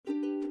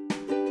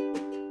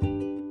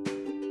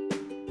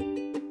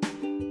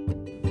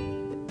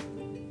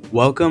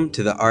Welcome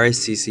to the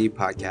RSCC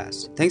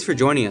podcast. Thanks for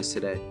joining us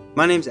today.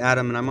 My name's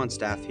Adam and I'm on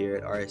staff here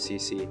at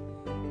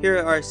RSCC. Here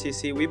at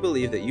RSCC, we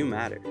believe that you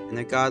matter and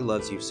that God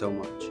loves you so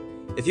much.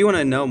 If you want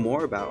to know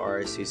more about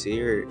RSCC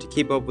or to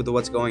keep up with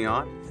what's going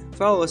on,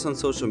 follow us on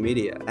social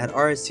media at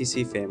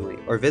RSCC Family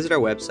or visit our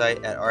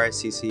website at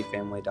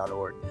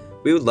rsccfamily.org.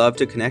 We would love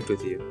to connect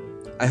with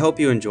you. I hope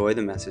you enjoy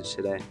the message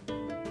today.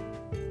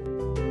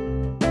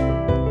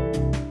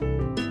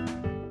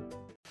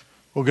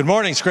 Well, good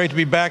morning. It's great to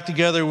be back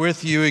together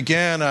with you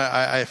again.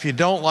 If you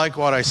don't like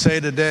what I say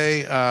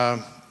today,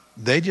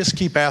 they just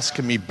keep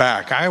asking me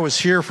back. I was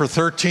here for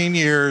 13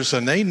 years,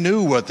 and they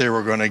knew what they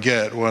were going to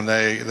get when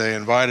they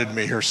invited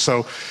me here.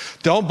 So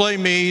don't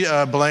blame me,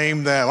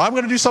 blame them. I'm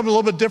going to do something a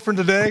little bit different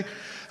today.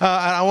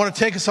 I want to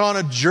take us on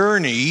a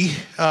journey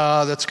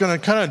that's going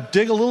to kind of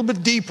dig a little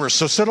bit deeper.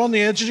 So sit on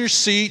the edge of your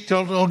seat.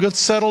 Don't get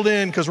settled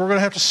in because we're going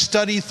to have to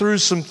study through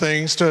some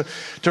things to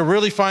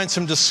really find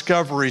some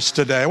discoveries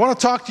today. I want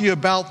to talk to you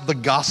about the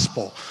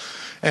gospel.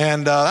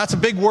 And that's a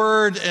big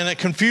word and a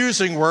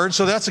confusing word,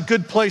 so that's a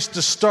good place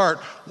to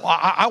start.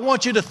 I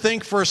want you to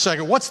think for a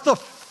second. What's the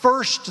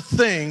first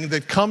thing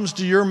that comes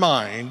to your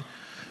mind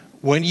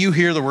when you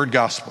hear the word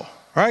gospel?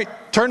 All right?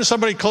 Turn to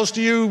somebody close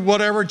to you,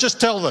 whatever.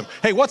 Just tell them,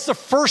 hey, what's the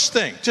first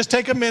thing? Just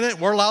take a minute.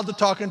 We're allowed to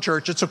talk in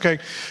church. It's okay.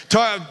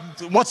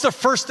 What's the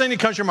first thing that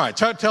comes to your mind?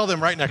 Tell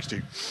them right next to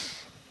you.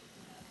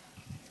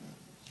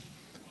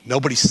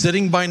 Nobody's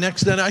sitting by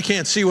next to them. I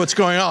can't see what's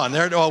going on.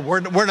 We're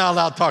not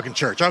allowed to talk in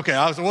church. Okay,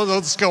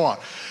 let's go on.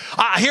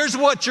 Here's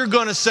what you're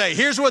going to say.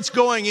 Here's what's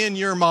going in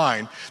your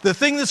mind. The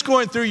thing that's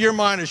going through your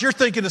mind is you're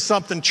thinking of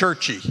something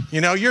churchy.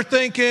 You know, you're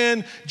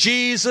thinking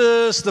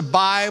Jesus, the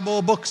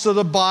Bible, books of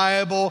the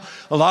Bible.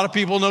 A lot of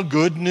people know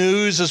good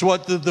news is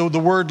what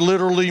the word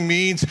literally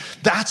means.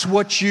 That's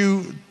what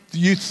you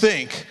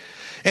think.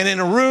 And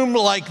in a room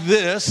like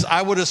this,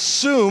 I would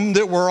assume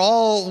that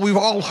we've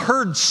all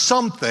heard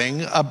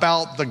something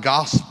about the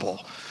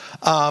gospel.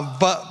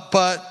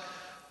 But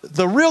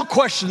the real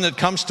question that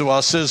comes to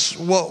us is,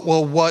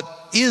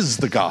 what is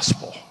the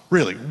gospel?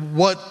 Really,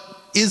 what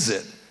is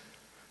it?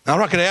 Now, I'm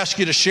not going to ask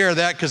you to share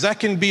that because that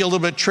can be a little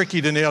bit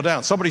tricky to nail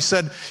down. Somebody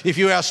said if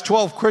you ask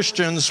 12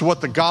 Christians what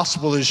the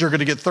gospel is, you're going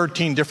to get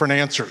 13 different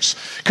answers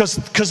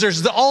because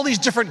there's all these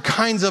different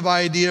kinds of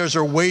ideas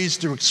or ways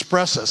to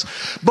express this.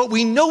 But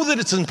we know that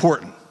it's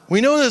important.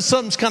 We know that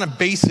something's kind of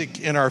basic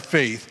in our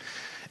faith,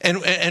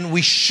 and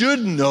we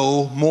should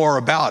know more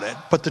about it.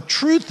 But the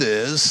truth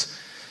is,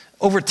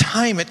 over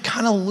time, it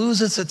kind of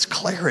loses its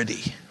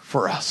clarity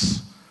for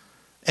us.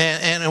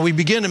 And we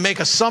begin to make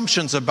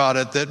assumptions about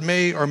it that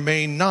may or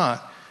may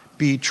not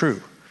be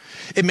true.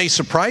 It may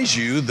surprise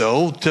you,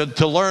 though,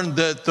 to learn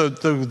that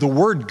the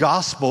word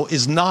gospel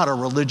is not a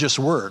religious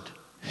word.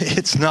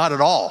 It's not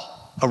at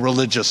all a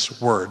religious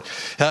word.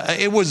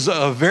 It was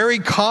very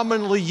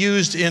commonly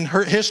used in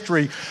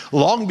history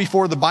long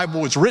before the Bible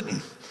was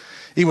written.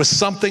 It was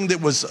something that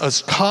was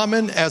as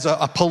common as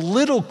a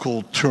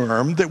political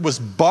term that was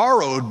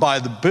borrowed by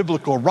the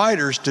biblical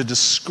writers to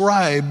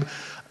describe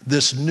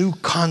this new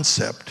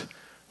concept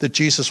that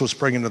Jesus was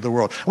bringing to the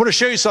world. I want to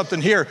show you something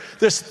here.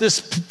 This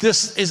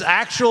is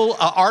actual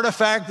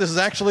artifact. This is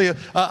actually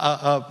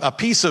a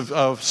piece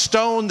of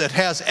stone that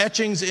has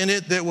etchings in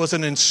it that was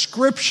an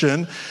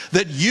inscription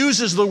that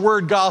uses the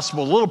word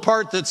gospel. The little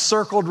part that's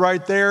circled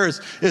right there is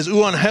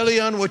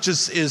euangelion, which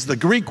is the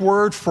Greek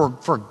word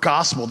for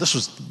gospel. This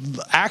was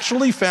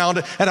actually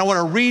found, and I want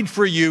to read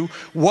for you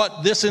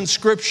what this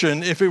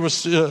inscription, if it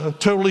was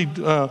totally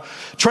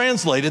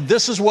translated,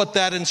 this is what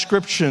that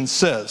inscription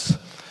says.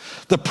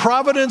 The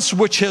providence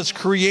which has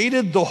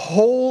created the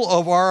whole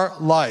of our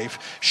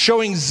life,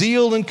 showing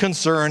zeal and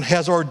concern,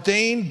 has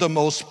ordained the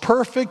most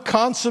perfect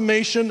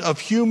consummation of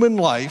human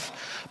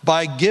life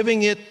by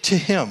giving it to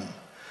him,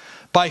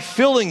 by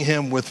filling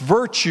him with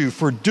virtue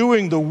for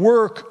doing the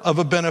work of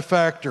a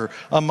benefactor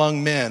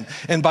among men,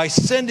 and by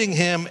sending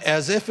him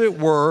as if it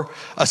were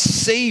a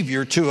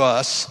savior to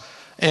us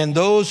and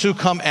those who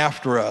come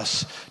after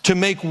us, to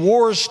make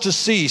wars to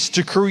cease,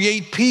 to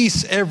create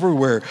peace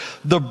everywhere.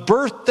 The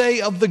birthday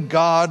of the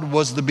God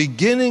was the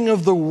beginning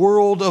of the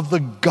world of the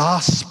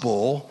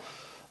gospel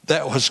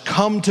that was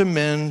come to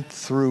men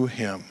through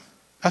him.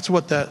 That's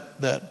what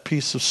that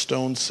piece of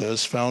stone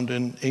says, found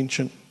in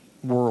ancient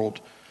world.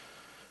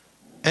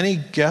 Any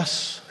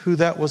guess who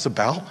that was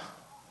about?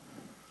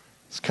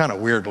 It's kind of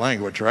weird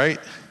language, right?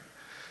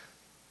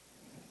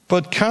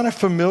 But kind of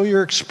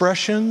familiar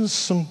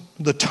expressions,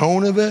 the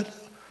tone of it. Do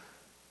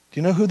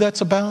you know who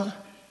that's about?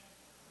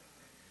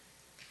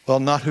 Well,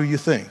 not who you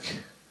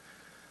think.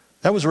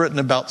 That was written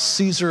about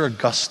Caesar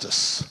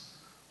Augustus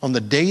on the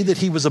day that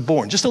he was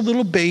born. Just a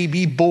little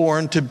baby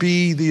born to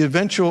be the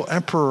eventual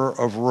emperor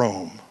of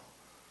Rome.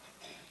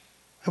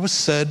 That was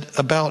said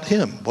about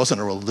him. It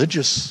wasn't a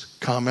religious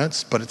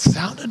comments, but it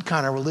sounded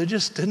kind of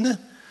religious, didn't it?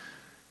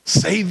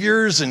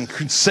 Saviors and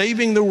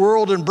saving the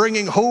world and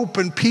bringing hope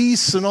and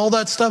peace and all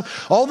that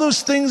stuff. All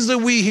those things that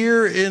we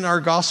hear in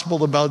our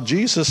gospel about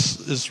Jesus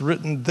is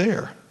written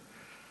there.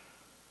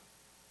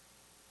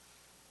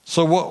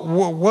 So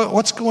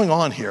what's going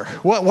on here?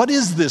 What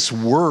is this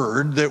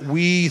word that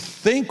we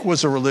think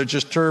was a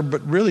religious term,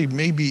 but really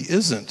maybe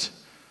isn't?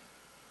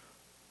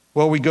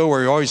 Well, we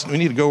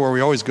need to go where we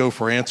always go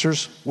for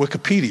answers.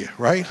 Wikipedia,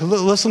 right?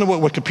 Listen to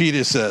what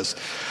Wikipedia says.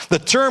 The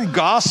term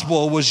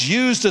gospel was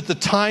used at the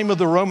time of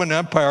the Roman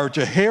Empire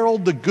to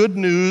herald the good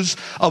news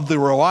of the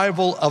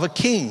arrival of a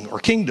king or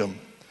kingdom,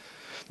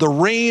 the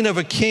reign of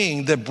a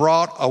king that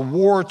brought a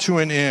war to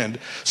an end,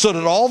 so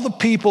that all the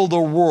people of the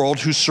world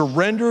who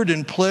surrendered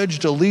and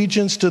pledged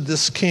allegiance to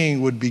this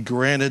king would be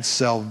granted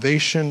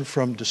salvation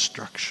from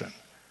destruction.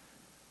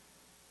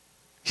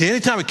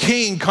 Anytime a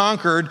king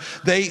conquered,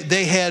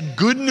 they had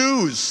good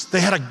news.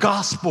 They had a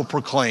gospel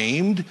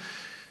proclaimed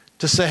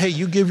to say, hey,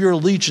 you give your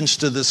allegiance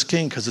to this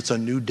king because it's a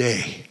new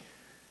day.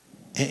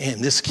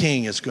 And this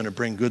king is going to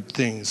bring good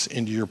things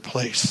into your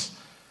place.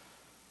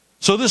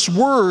 So this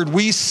word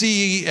we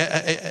see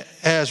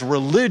as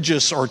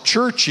religious or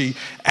churchy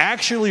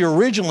actually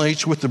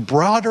originates with the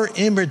broader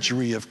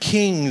imagery of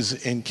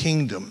kings and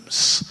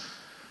kingdoms.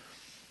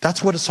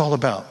 That's what it's all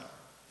about.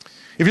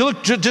 If you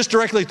look just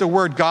directly at the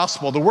word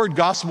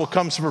gospel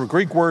comes from a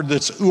Greek word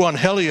that's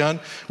euangelion,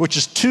 which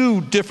is two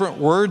different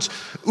words.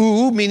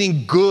 Eu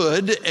meaning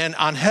good and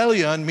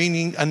angelion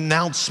meaning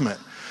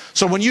announcement.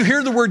 So when you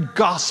hear the word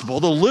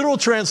gospel, the literal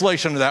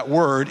translation of that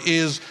word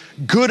is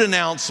good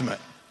announcement.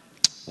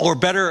 Or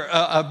better,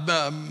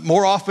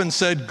 more often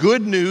said,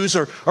 good news,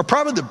 or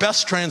probably the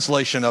best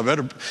translation of it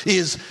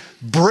is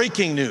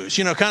breaking news.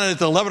 You know, kind of at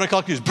the 11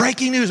 o'clock news,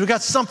 breaking news, we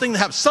got something to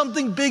happen.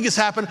 Something big has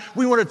happened.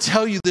 We want to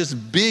tell you this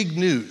big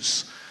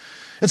news.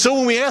 And so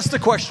when we ask the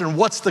question,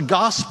 what's the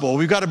gospel?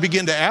 We've got to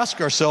begin to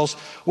ask ourselves,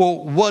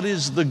 well, what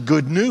is the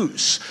good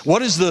news?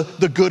 What is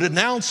the good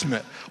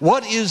announcement?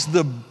 What is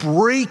the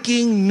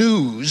breaking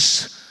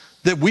news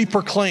that we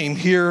proclaim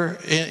here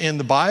in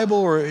the Bible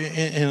or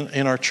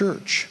in our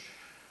church?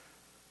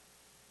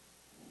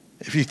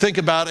 If you think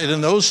about it in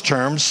those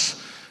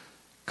terms,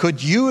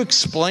 could you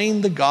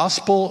explain the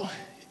gospel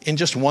in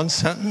just one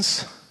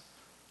sentence?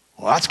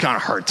 Well, that's kind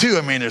of hard too.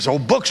 I mean, there's whole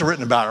books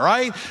written about it,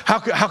 right? How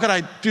could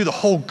I do the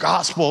whole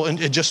gospel in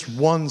just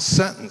one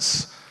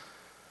sentence?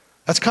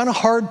 That's kind of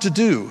hard to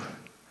do.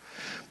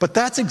 But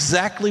that's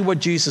exactly what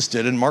Jesus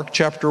did in Mark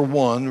chapter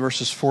 1,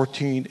 verses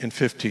 14 and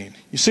 15.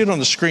 You see it on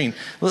the screen.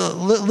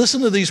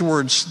 Listen to these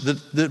words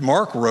that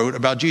Mark wrote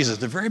about Jesus at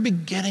the very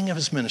beginning of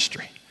his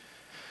ministry.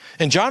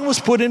 And John was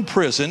put in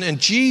prison, and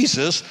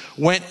Jesus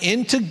went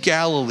into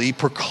Galilee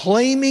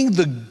proclaiming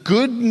the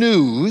good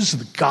news,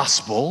 the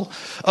gospel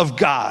of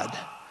God.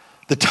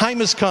 The time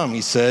has come,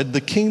 he said. The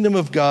kingdom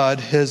of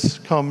God has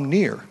come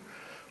near.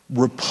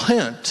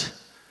 Repent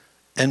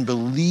and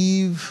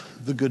believe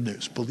the good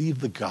news.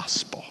 Believe the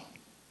gospel.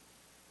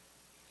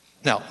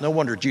 Now, no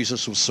wonder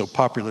Jesus was so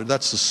popular.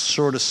 That's the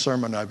shortest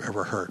sermon I've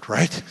ever heard,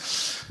 right?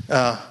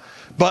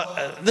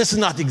 But this is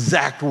not the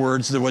exact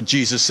words of what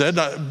Jesus said.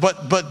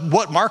 But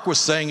what Mark was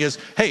saying is,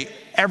 hey,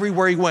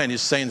 everywhere he went,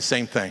 he's saying the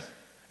same thing.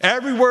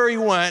 Everywhere he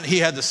went, he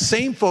had the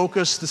same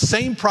focus, the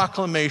same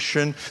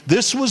proclamation.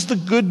 This was the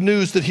good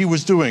news that he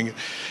was doing.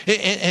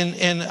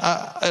 And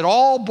it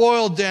all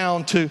boiled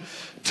down to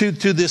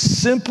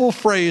this simple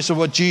phrase of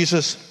what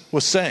Jesus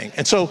was saying.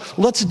 And so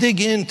let's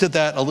dig into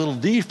that a little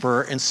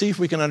deeper and see if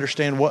we can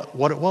understand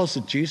what it was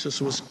that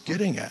Jesus was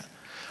getting at.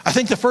 I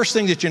think the first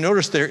thing that you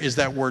notice there is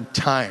that word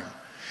time.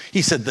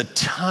 He said, the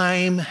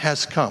time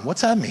has come. What's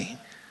that mean?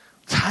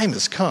 Time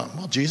has come.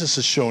 Well, Jesus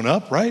has shown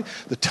up, right?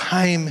 The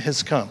time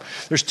has come.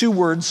 There's two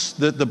words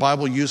that the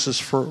Bible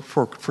uses for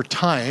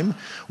time.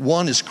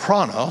 One is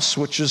chronos,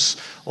 which is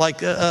like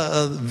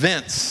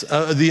events,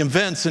 the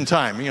events in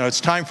time. You know, it's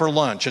time for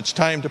lunch. It's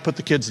time to put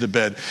the kids to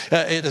bed.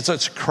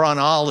 It's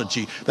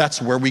chronology.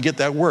 That's where we get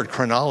that word,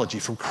 chronology,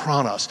 from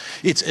chronos.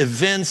 It's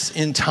events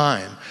in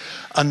time.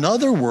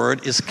 Another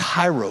word is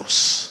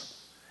kairos.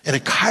 And a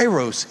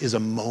kairos is a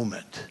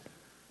moment.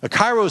 A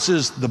kairos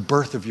is the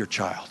birth of your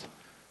child,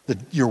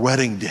 your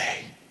wedding day,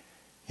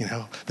 you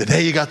know, the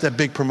day you got that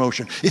big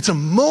promotion. It's a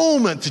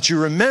moment that you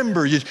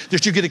remember,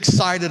 that you get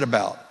excited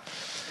about.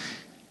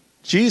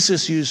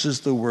 Jesus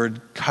uses the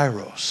word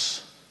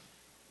kairos.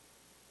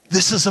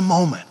 This is a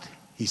moment,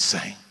 he's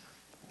saying.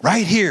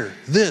 Right here,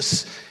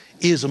 this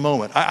is a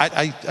moment.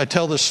 I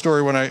tell this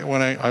story when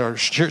I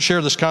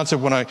share this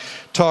concept when I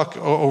talk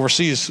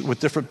overseas with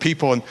different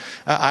people, and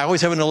I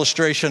always have an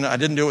illustration. I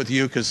didn't do it with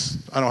you because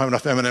I don't have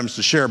enough M&Ms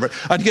to share, but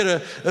I'd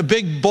get a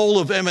big bowl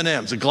of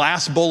M&Ms, a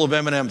glass bowl of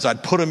M&Ms.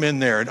 I'd put them in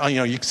there, and you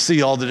know, you can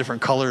see all the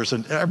different colors,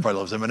 and everybody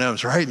loves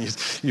M&Ms, right?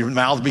 And your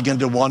mouth begin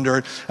to wander.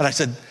 And I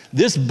said,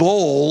 this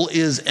bowl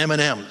is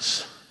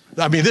M&Ms.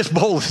 This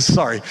bowl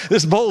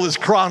is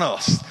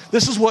chronos.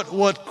 This is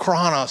what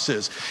chronos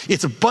is.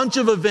 It's a bunch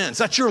of events.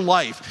 That's your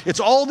life.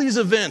 It's all these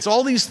events,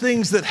 all these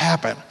things that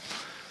happen.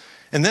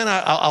 And then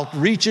I'll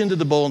reach into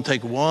the bowl and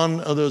take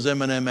one of those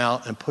M&M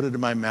out and put it in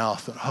my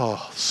mouth. And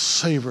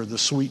savor the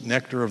sweet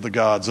nectar of the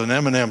gods. And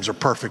M&Ms are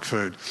perfect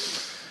food.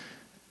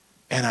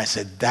 And I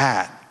said,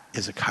 that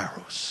is a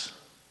kairos.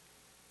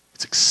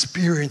 It's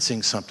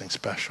experiencing something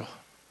special.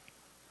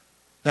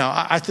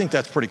 Now, I think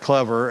that's pretty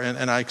clever,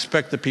 and I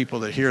expect the people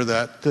that hear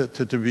that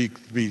to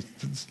be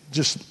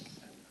just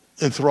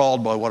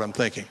enthralled by what I'm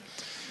thinking.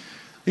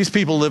 These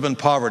people live in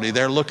poverty.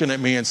 They're looking at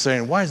me and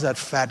saying, why is that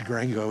fat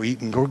gringo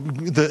eating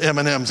the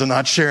M&Ms and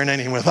not sharing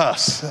any with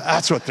us?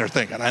 That's what they're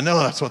thinking. I know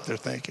that's what they're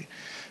thinking.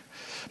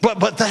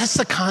 But that's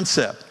the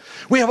concept.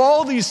 We have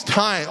all these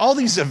times, all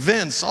these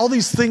events, all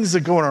these things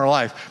that go in our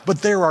life,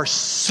 but there are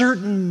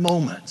certain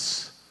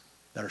moments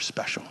that are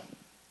special,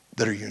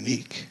 that are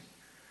unique.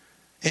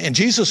 And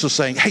Jesus was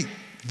saying, hey,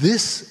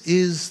 this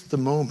is the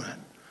moment.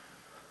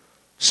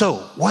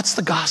 So, what's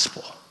the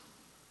gospel?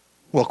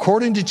 Well,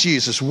 according to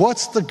Jesus,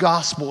 what's the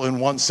gospel in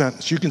one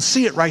sentence? You can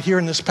see it right here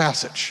in this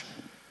passage.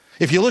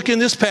 If you look in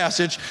this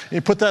passage, and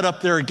you put that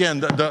up there again,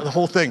 the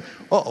whole thing,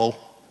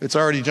 it's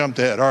already jumped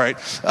ahead. All right.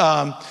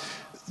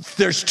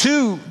 There's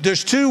two,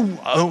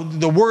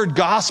 the word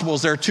gospel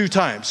is there 2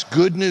 times.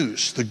 Good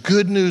news, the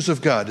good news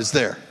of God is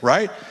there,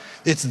 right?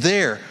 It's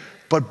there.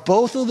 But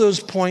both of those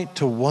point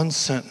to one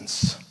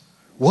sentence.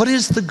 What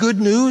is the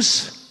good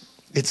news?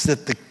 It's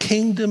that the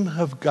kingdom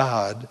of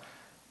God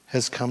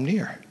has come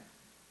near.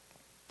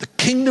 The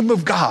kingdom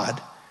of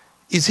God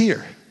is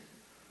here.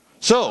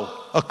 So,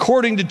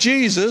 according to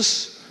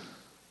Jesus,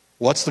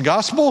 what's the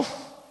gospel?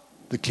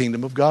 The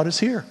kingdom of God is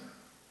here.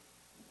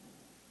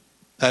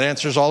 That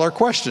answers all our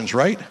questions,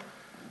 right?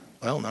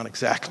 Well, not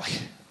exactly.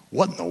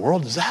 What in the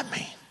world does that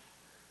mean?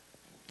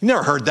 You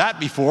never heard that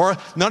before.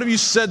 None of you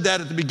said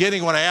that at the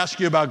beginning when I asked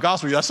you about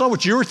gospel. That's not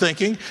what you were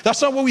thinking.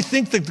 That's not what we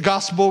think that the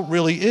gospel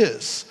really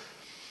is.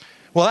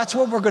 Well, that's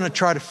what we're going to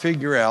try to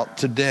figure out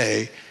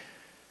today.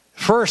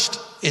 First,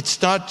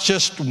 it's not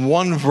just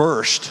one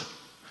verse.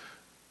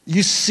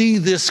 You see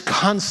this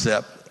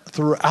concept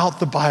throughout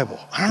the Bible.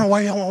 I don't know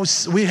why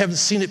we haven't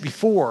seen it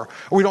before,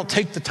 or we don't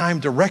take the time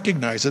to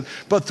recognize it,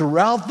 but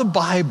throughout the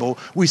Bible,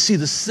 we see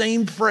the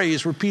same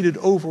phrase repeated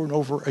over and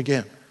over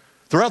again.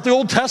 Throughout the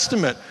Old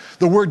Testament,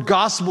 the word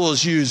gospel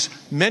is used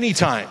many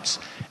times.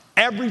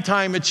 Every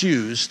time it's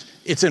used,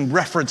 it's in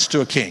reference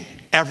to a king,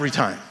 every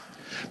time.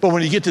 But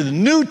when you get to the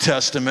New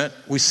Testament,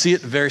 we see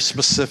it very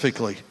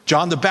specifically.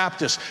 John the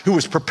Baptist, who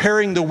was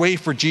preparing the way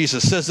for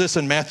Jesus, says this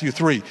in Matthew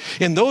 3.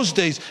 In those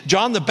days,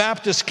 John the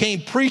Baptist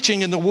came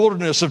preaching in the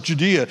wilderness of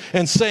Judea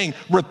and saying,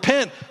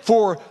 repent,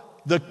 for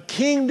the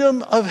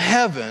kingdom of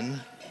heaven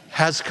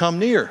has come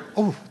near.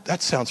 Oh,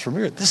 that sounds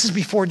familiar. This is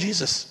before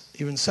Jesus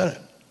even said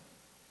it.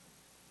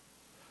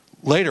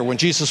 Later, when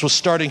Jesus was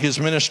starting his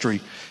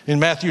ministry, in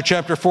Matthew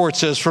chapter 4, it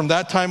says, from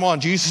that time on,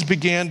 Jesus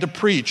began to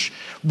preach,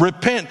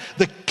 repent,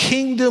 the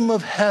kingdom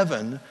of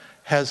heaven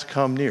has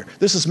come near.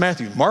 This is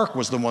Matthew. Mark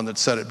was the one that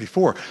said it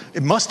before.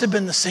 It must have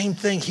been the same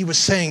thing he was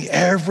saying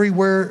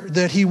everywhere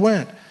that he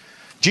went.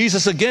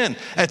 Jesus, again,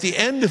 at the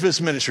end of his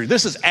ministry,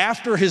 this is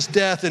after his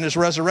death and his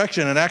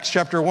resurrection. In Acts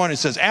chapter 1, it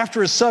says, after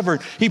his supper,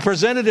 he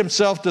presented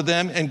himself to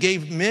them and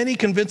gave many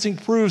convincing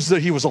proofs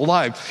that he was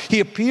alive. He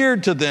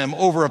appeared to them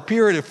over a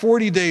period of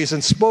 40 days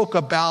and spoke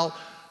about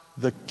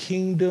the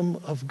kingdom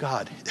of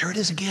God. There it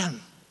is again.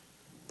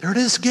 There it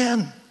is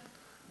again.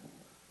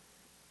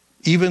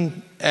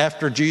 Even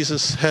after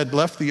Jesus had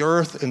left the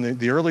earth in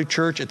the early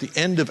church, at the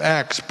end of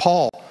Acts,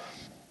 Paul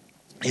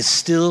is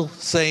still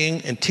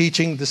saying and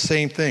teaching the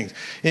same things.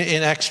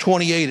 In Acts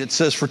 28, it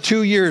says, for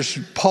 2 years,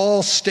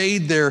 Paul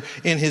stayed there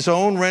in his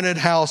own rented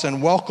house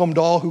and welcomed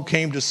all who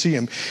came to see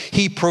him.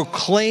 He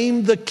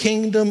proclaimed the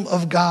kingdom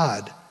of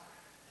God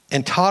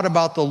and taught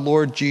about the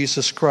Lord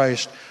Jesus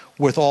Christ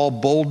with all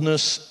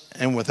boldness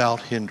and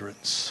without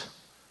hindrance.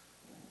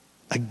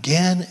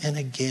 Again and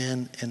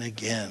again and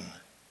again,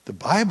 the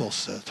Bible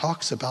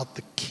talks about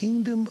the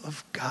kingdom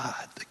of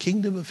God, the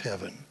kingdom of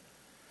heaven.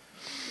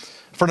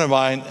 A friend of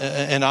mine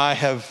and I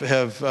have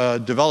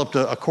developed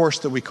a course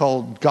that we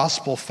call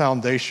Gospel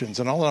Foundations,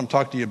 and all that I'm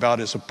talking to you about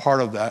is a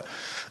part of that.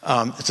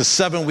 It's a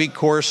 7-week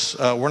course.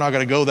 We're not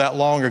going to go that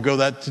long or go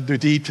that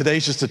deep.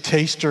 Today's just a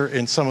taster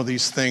in some of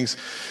these things.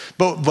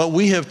 But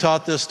we have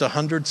taught this to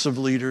hundreds of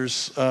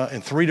leaders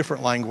in 3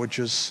 different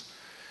languages,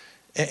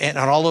 and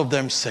all of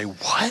them say,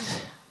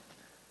 what?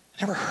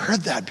 Never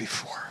heard that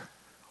before.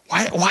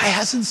 Why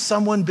hasn't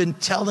someone been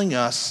telling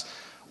us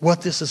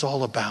what this is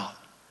all about?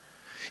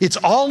 It's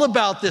all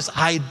about this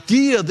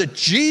idea that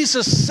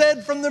Jesus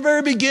said from the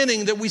very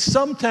beginning that we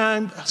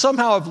somehow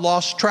have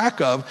lost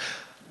track of.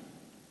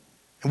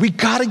 And we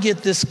got to get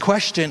this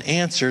question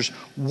answered.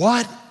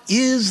 What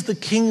is the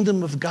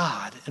kingdom of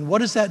God? And what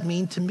does that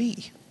mean to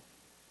me?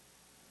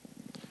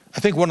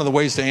 I think one of the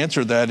ways to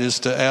answer that is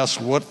to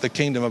ask what the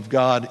kingdom of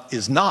God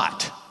is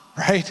not,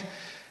 right?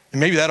 And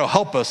maybe that'll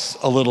help us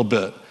a little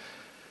bit.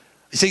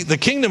 You see, the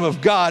kingdom of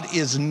God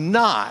is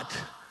not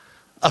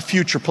a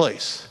future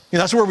place. You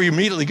know, that's where we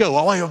immediately go.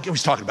 Well,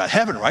 he's talking about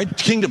heaven, right?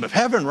 Kingdom of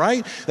heaven,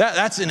 right?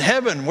 That's in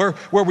heaven where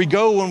we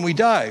go when we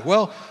die.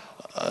 Well,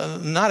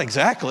 not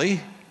exactly.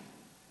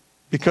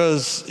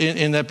 Because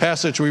in that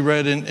passage we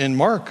read in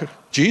Mark,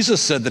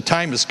 Jesus said the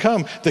time has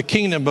come. The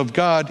kingdom of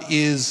God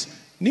is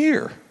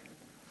near.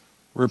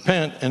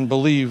 Repent and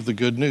believe the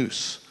good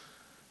news.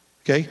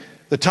 Okay?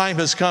 The time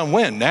has come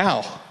when?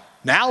 Now.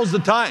 Now's the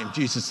time,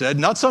 Jesus said,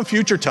 not some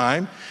future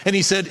time. And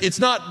he said, it's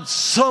not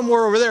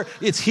somewhere over there,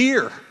 it's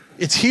here.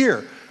 It's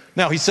here.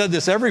 Now, he said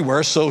this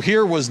everywhere, so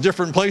here was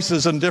different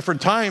places and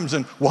different times.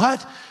 And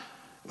what?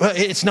 Well,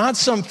 it's not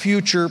some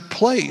future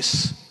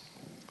place.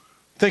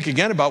 Think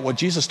again about what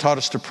Jesus taught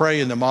us to pray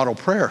in the model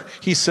prayer.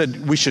 He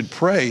said we should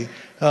pray,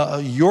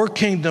 your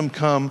kingdom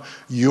come,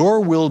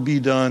 your will be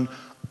done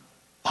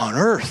on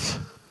earth,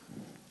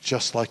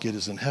 just like it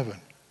is in heaven.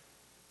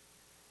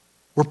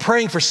 We're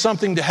praying for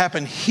something to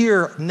happen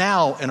here,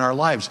 now in our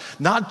lives,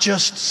 not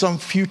just some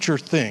future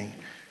thing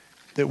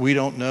that we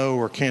don't know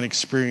or can't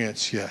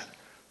experience yet.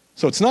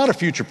 So it's not a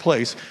future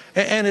place,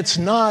 and it's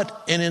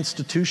not an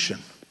institution.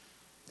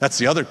 That's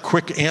the other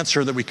quick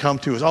answer that we come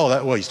to is,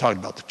 well, he's talking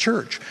about the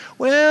church.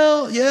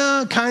 Well,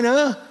 yeah, kind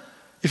of.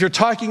 If you're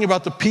talking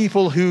about the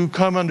people who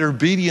come under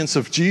obedience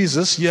of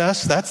Jesus,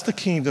 yes, that's the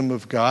kingdom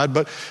of God.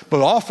 But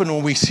often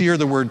when we hear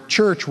the word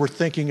church, we're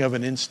thinking of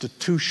an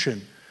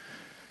institution.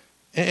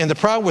 And the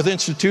problem with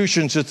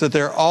institutions is that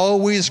they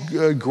always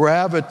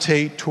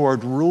gravitate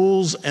toward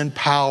rules and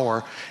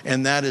power,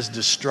 and that is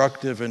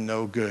destructive and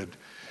no good.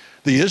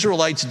 The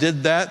Israelites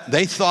did that.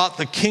 They thought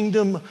the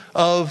kingdom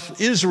of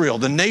Israel,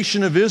 the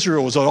nation of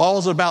Israel, was what all it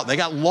was about. They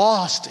got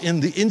lost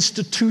in the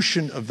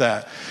institution of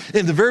that.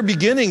 In the very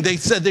beginning, they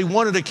said they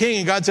wanted a king,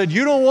 and God said,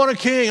 you don't want a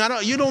king.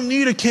 You don't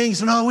need a king. He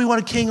said, no, we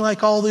want a king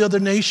like all the other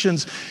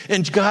nations.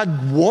 And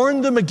God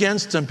warned them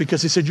against him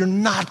because he said, you're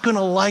not going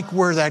to like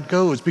where that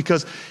goes,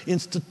 because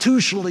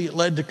institutionally it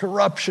led to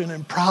corruption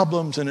and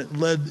problems, and it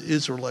led the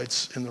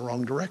Israelites in the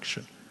wrong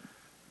direction.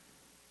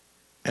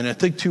 And I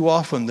think too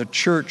often the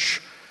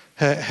church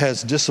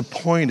has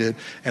disappointed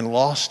and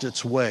lost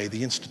its way,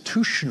 the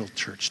institutional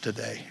church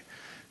today.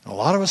 And a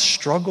lot of us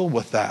struggle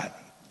with that.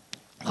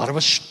 A lot of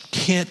us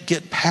can't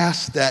get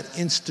past that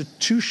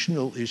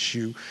institutional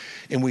issue,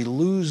 and we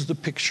lose the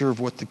picture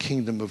of what the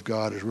kingdom of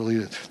God is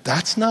really.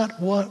 That's not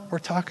what we're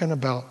talking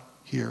about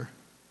here.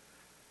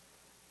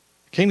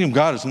 The kingdom of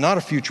God is not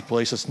a future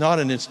place, it's not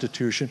an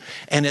institution,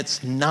 and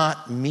it's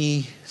not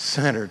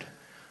me-centered.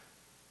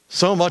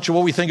 So much of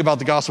what we think about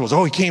the gospel is,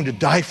 he came to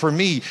die for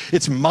me.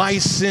 It's my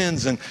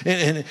sins and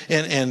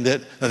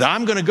that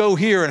I'm going to go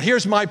here, and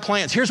here's my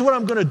plans. Here's what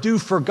I'm going to do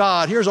for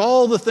God. Here's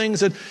all the things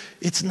that,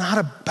 it's not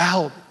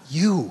about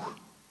you.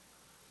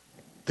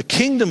 The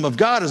kingdom of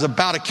God is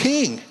about a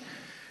king.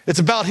 It's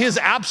about his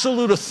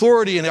absolute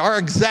authority and our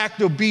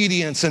exact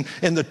obedience and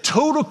the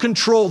total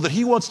control that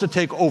he wants to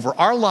take over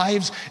our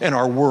lives and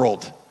our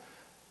world.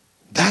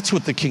 That's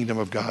what the kingdom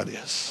of God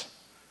is.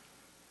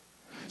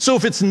 So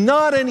if it's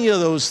not any of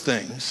those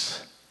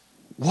things,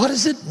 what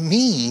does it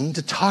mean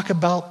to talk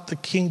about the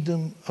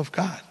kingdom of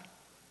God?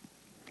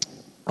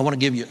 I want to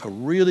give you a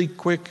really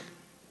quick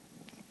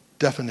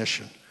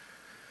definition.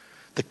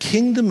 The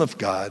kingdom of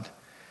God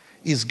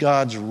is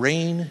God's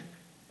reign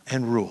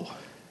and rule.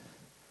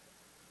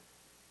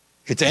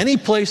 It's any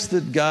place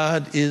that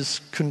God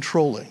is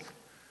controlling.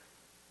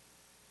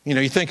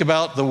 You think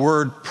about the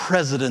word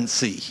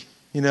presidency.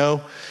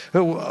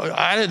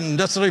 I didn't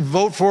necessarily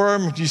vote for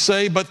him, you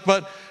say, but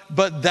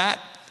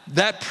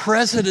that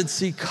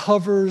presidency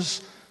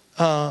covers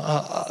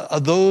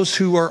those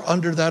who are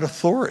under that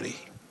authority,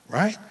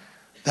 right?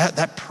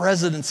 That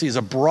presidency is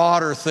a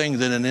broader thing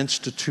than an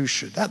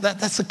institution.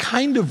 That's the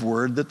kind of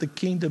word that the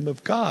kingdom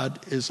of God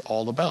is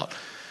all about.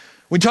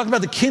 When we talk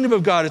about the kingdom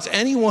of God, it's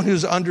anyone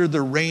who's under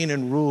the reign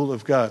and rule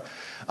of God.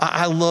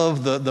 I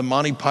love the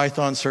Monty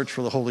Python Search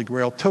for the Holy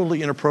Grail.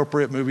 Totally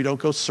inappropriate movie. Don't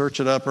go search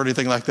it up or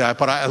anything like that.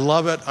 But I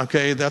love it.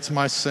 Okay, that's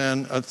my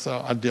sin.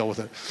 I deal with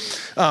it.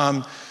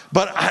 But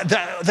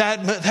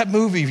that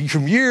movie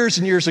from years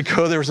and years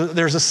ago, there's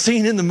a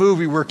scene in the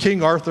movie where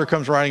King Arthur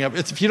comes riding up.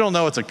 If you don't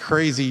know, it's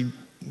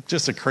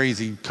just a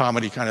crazy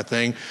comedy kind of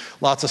thing.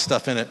 Lots of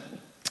stuff in it.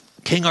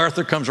 King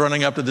Arthur comes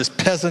running up to this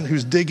peasant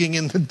who's digging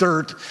in the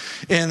dirt,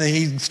 and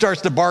he starts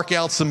to bark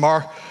out some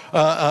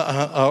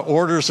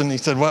orders, and he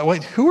said,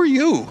 wait, who are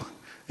you?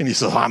 And he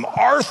said, I'm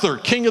Arthur,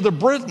 king of the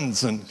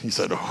Britons. And he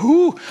said,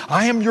 who?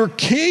 I am your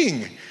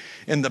king.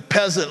 And the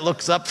peasant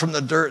looks up from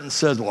the dirt and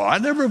says, well, I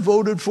never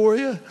voted for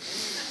you.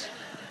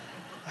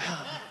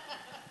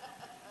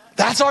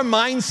 That's our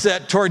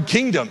mindset toward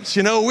kingdoms.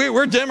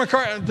 We're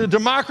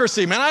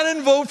democracy. Man, I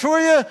didn't vote for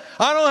you.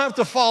 I don't have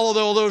to follow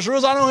all those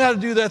rules. I don't have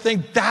to do that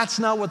thing. That's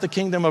not what the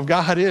kingdom of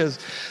God is.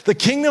 The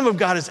kingdom of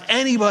God is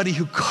anybody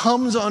who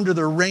comes under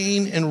the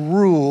reign and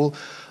rule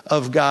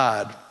of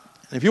God.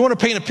 And if you want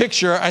to paint a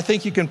picture, I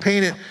think you can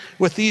paint it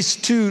with these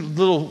two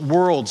little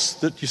worlds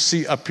that you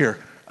see up here.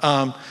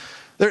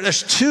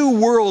 There's two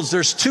worlds,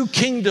 there's two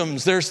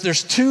kingdoms,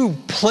 there's two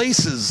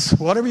places,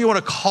 whatever you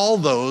want to call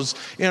those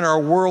in our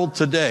world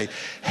today.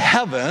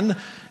 Heaven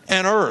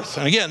and earth.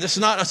 And again, this is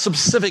not a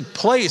specific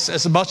place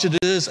as much as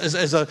it is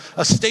as a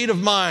state of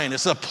mind.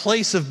 It's a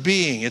place of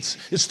being.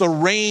 It's the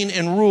reign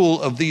and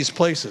rule of these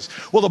places.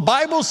 Well, the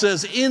Bible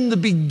says in the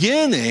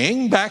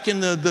beginning, back in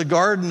the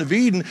Garden of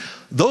Eden,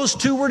 those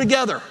two were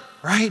together,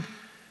 right?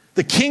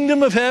 The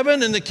kingdom of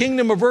heaven and the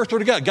kingdom of earth were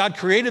together. God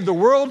created the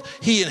world.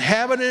 He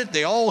inhabited it.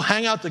 They all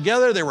hang out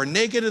together. They were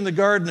naked in the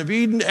Garden of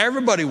Eden.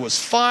 Everybody was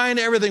fine.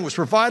 Everything was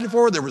provided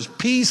for. There was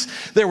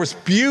peace. There was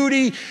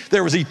beauty.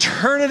 There was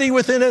eternity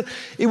within it.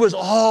 It was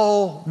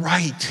all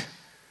right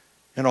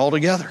and all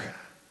together.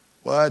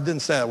 Well, it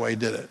didn't stay that way,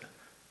 did it?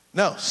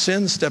 No,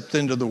 sin stepped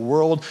into the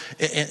world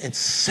and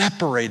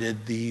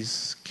separated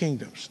these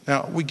kingdoms.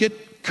 Now, we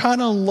get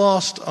kind of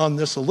lost on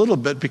this a little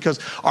bit because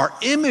our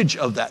image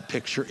of that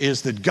picture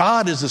is that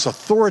God is this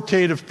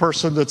authoritative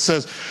person that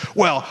says,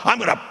 well, I'm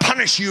going to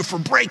punish you for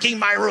breaking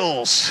my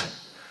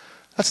rules.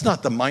 That's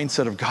not the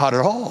mindset of God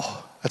at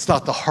all. That's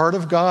not the heart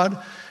of God.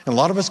 And a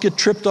lot of us get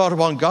tripped out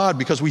on God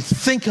because we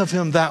think of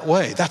him that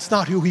way. That's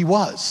not who he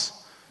was.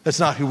 That's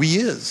not who he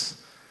is.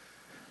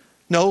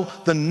 No,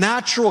 the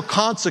natural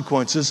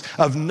consequences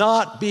of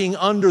not being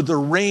under the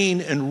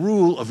reign and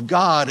rule of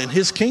God and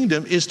his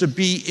kingdom is to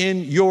be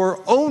in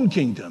your own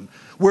kingdom,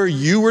 where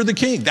you were the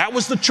king. That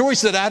was the choice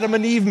that Adam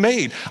and Eve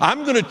made.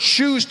 I'm going to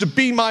choose to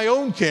be my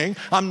own king.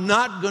 I'm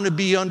not going to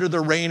be under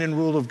the reign and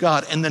rule of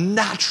God. And the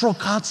natural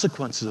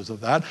consequences of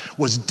that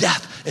was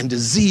death and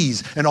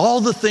disease and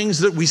all the things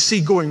that we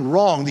see going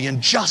wrong, the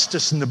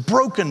injustice and the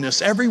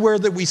brokenness everywhere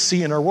that we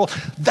see in our world.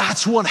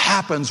 That's what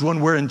happens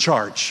when we're in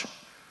charge.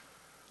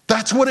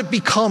 That's what it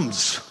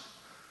becomes.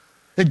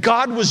 And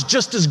God was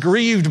just as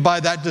grieved by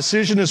that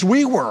decision as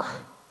we were.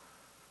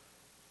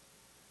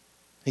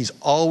 He's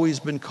always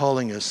been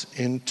calling us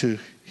into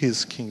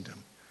his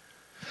kingdom.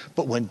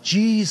 But when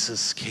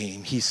Jesus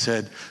came, he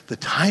said, the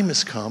time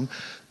has come,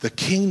 the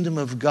kingdom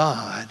of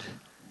God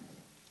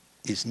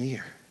is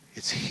near.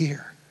 It's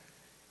here.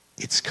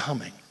 It's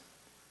coming.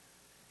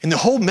 And the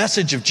whole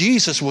message of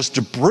Jesus was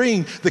to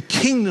bring the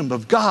kingdom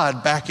of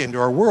God back into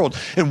our world.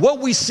 And what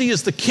we see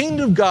is the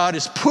kingdom of God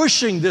is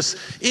pushing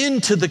this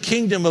into the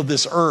kingdom of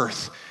this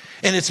earth.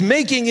 And it's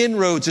making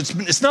inroads.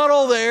 It's not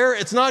all there.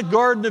 It's not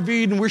Garden of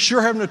Eden. We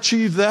sure haven't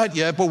achieved that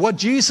yet. But what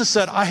Jesus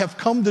said, I have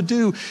come to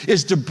do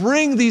is to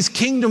bring these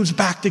kingdoms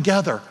back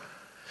together.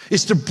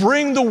 Is to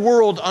bring the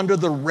world under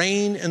the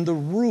reign and the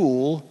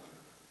rule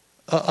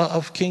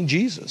of King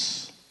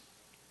Jesus.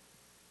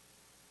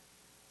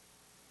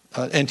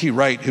 N.T.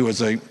 Wright, who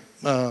is a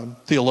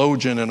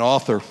theologian and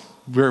author,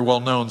 very well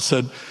known,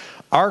 said,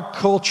 our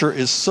culture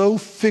is so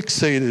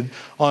fixated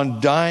on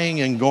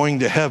dying and going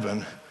to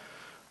heaven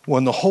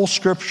when the whole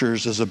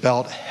scriptures is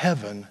about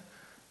heaven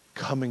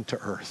coming to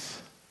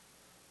earth.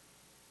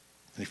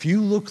 And if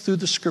you look through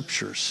the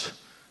scriptures,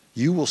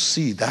 you will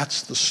see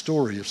that's the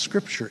story of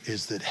scripture,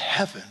 is that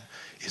heaven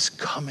is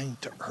coming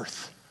to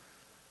earth.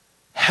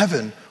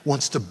 Heaven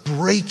wants to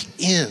break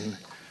in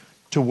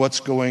to what's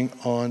going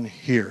on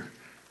here.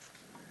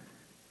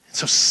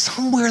 So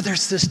somewhere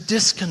there's this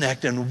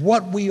disconnect in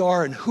what we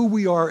are and who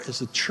we are as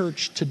a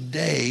church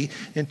today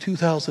in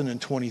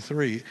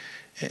 2023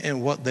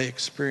 and what they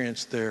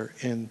experienced there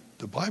in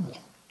the Bible.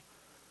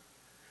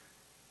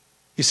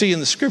 You see,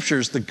 in the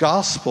scriptures, the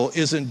gospel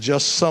isn't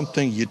just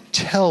something you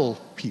tell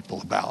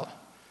people about.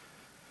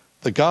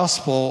 The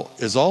gospel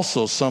is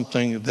also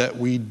something that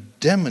we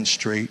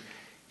demonstrate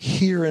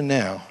here and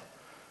now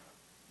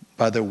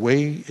by the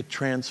way it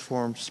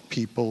transforms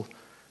people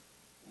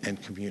and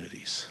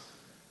communities.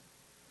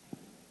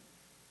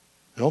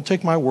 Don't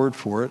take my word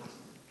for it.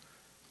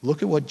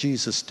 Look at what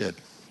Jesus did.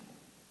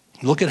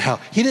 Look at how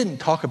he didn't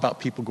talk about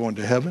people going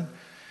to heaven.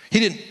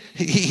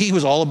 He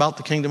was all about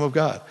the kingdom of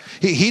God.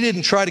 He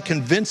didn't try to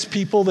convince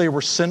people they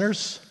were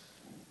sinners.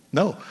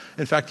 No.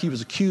 In fact, he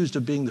was accused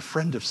of being the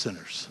friend of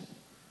sinners.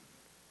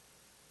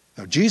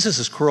 Now,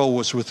 Jesus' quarrel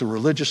was with the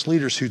religious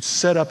leaders who'd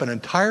set up an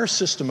entire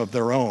system of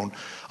their own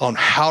on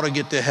how to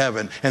get to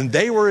heaven, and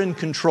they were in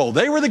control.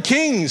 They were the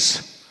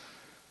kings.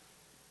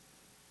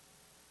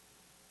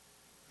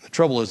 The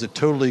trouble is it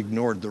totally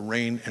ignored the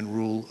reign and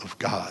rule of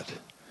God.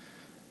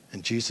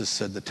 And Jesus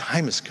said, the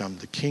time has come,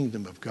 the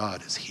kingdom of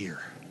God is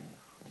here.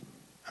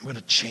 I'm going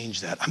to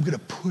change that. I'm going to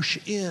push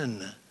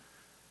in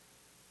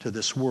to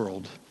this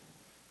world.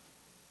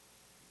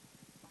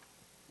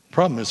 The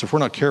problem is if we're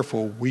not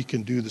careful, we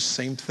can do the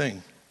same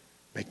thing,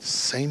 make the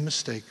same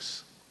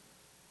mistakes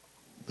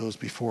those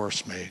before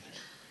us made.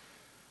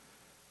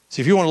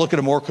 See, if you want to look at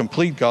a more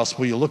complete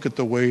gospel, you look at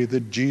the way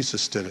that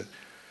Jesus did it.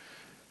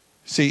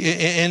 See,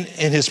 in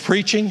his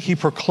preaching, he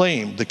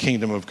proclaimed the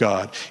kingdom of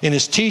God. In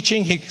his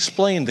teaching, he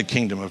explained the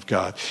kingdom of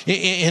God.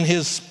 In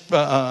his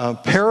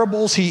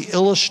parables, he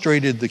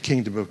illustrated the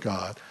kingdom of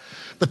God.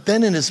 But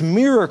then in his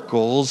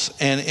miracles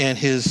and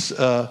his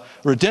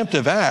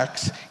redemptive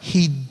acts,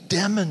 he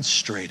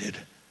demonstrated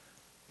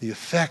the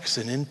effects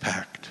and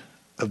impact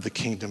of the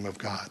kingdom of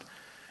God.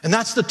 And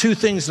that's the two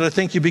things that I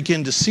think you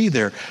begin to see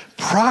there: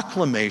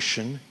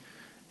 proclamation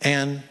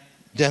and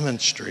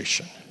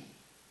demonstration.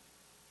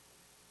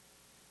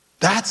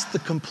 That's the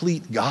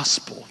complete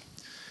gospel.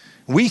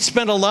 We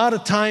spend a lot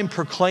of time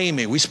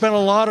proclaiming. We spend a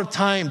lot of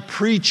time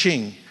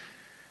preaching.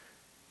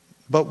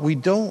 But we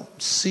don't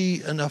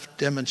see enough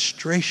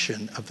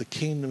demonstration of the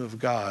kingdom of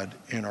God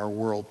in our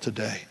world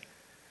today.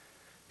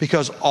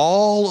 Because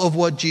all of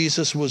what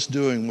Jesus was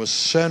doing was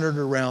centered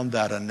around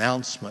that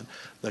announcement.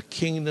 The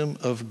kingdom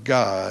of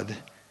God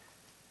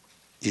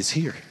is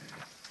here.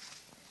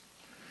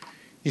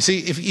 You see,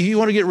 if you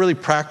want to get really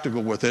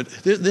practical with it,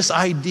 this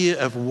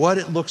idea of what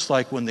it looks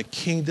like when the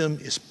kingdom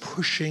is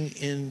pushing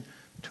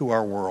into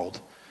our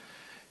world,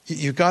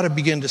 you've got to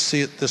begin to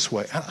see it this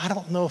way. I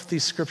don't know if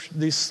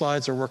these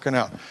slides are working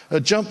out.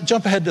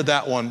 Jump ahead to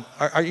that one.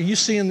 Are you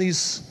seeing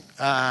these?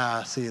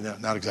 No,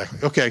 not exactly.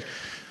 Okay.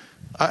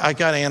 I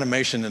got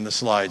animation in the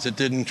slides. It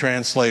didn't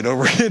translate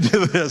over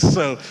into this,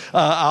 so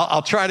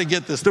I'll try to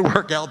get this to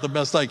work out the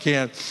best I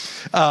can.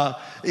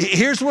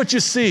 Here's what you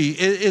see: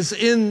 is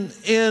in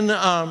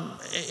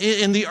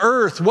the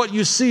earth, what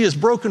you see is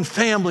broken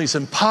families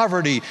and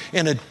poverty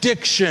and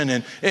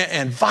addiction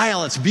and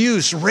violence,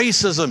 abuse,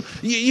 racism.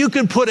 You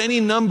can put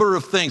any number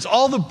of things,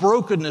 all the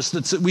brokenness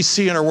that we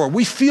see in our world.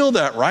 We feel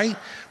that, right?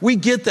 We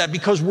get that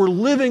because we're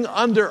living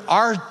under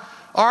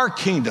our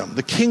kingdom,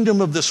 the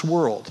kingdom of this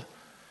world.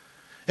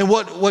 And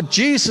what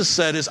Jesus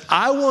said is,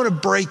 I want to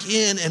break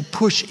in and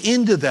push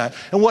into that.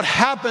 And what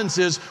happens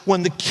is,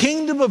 when the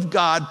kingdom of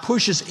God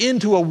pushes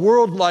into a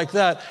world like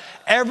that,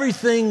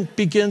 everything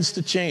begins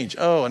to change.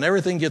 Oh, and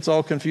everything gets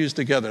all confused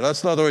together.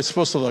 That's not the way it's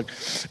supposed to look.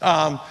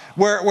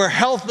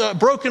 Where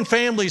broken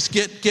families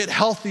get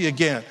healthy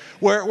again.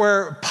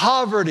 Where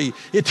poverty,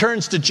 it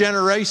turns to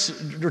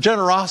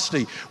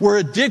generosity. Where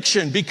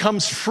addiction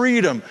becomes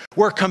freedom.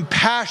 Where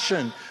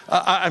compassion,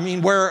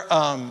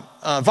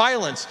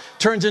 violence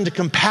turns into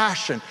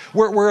compassion,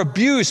 where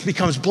abuse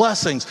becomes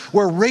blessings,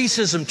 where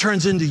racism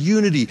turns into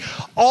unity.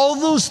 All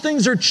those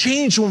things are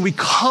changed when we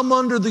come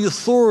under the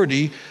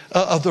authority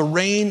of the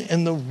reign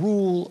and the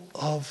rule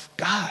of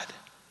God.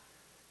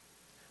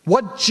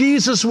 What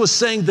Jesus was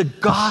saying the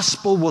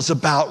gospel was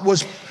about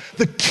was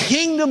the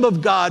kingdom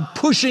of God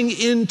pushing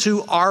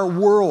into our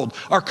world,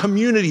 our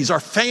communities, our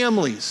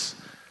families,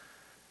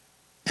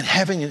 and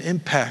having an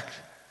impact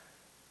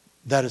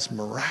that is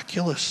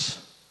miraculous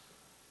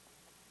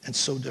and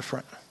so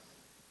different.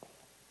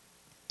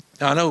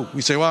 Now, I know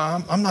we say,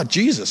 well, I'm not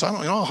Jesus.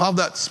 I don't have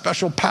that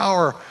special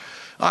power.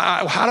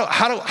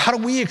 How do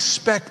we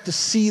expect to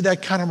see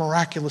that kind of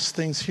miraculous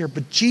things here?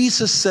 But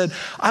Jesus said,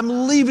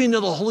 I'm leaving to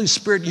the Holy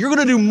Spirit. You're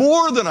going to do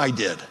more than I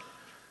did.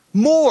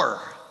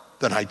 More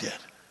than I did. I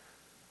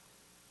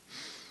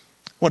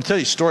want to tell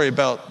you a story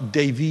about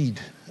David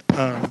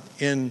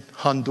in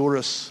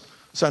Honduras,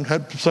 San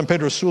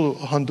Pedro Sula,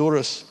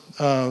 Honduras,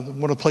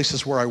 one of the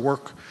places where I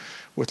work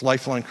with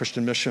Lifeline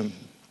Christian Mission.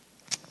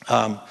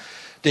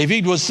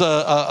 David was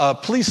a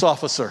police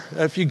officer.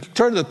 If you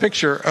turn to the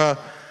picture,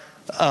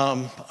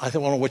 I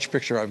don't know which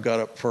picture I've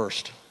got up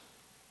first.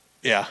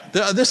 Yeah,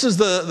 this is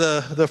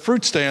the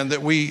fruit stand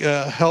that we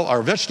helped,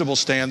 our vegetable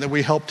stand that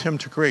we helped him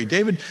to create.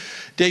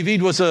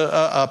 David was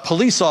a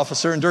police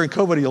officer, and during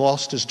COVID he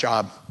lost his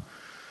job.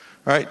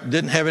 Right?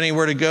 Didn't have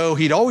anywhere to go.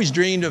 He'd always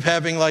dreamed of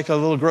having like a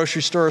little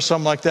grocery store or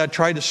something like that.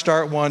 Tried to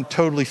start one,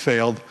 totally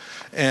failed.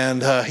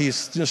 And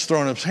he's just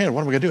throwing up his hand. What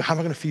am I going to do? How am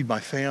I going to feed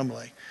my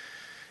family?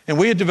 And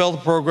we had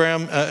developed a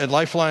program at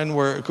Lifeline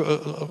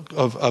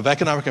of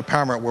economic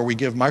empowerment where we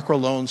give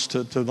microloans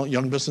to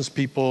young business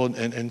people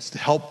and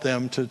help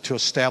them to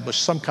establish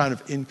some kind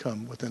of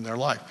income within their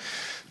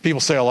life. People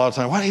say a lot of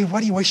time,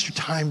 why do you waste your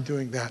time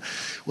doing that?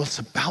 Well, it's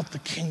about the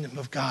kingdom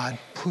of God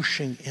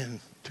pushing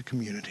into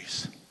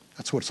communities.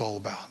 That's what it's all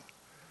about.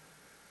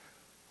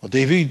 Well,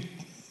 David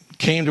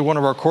came to one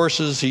of our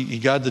courses. He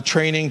got the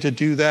training to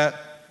do that.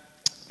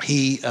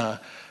 He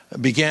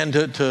began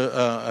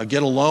to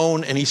get a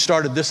loan, and he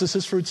started, this is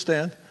his fruit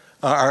stand,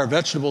 our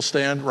vegetable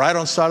stand, right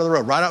on the side of the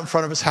road, right out in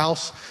front of his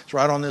house. It's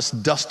right on this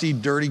dusty,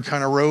 dirty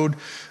kind of road.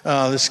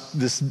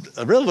 This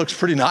really looks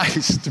pretty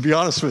nice, to be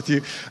honest with you,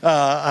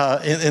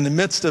 in the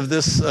midst of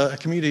this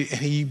community. And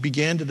he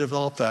began to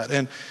develop that.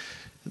 And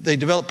they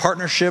developed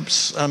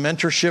partnerships,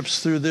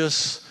 mentorships through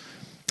this.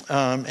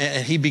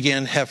 And he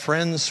began to have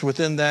friends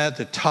within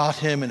that taught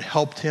him and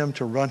helped him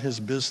to run his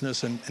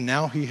business. And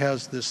now he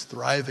has this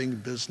thriving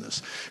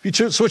business. If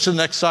you switch to the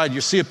next slide,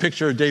 you see a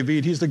picture of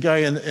David. He's the guy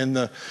in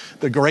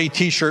the gray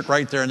T-shirt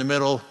right there in the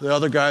middle. The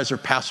other guys are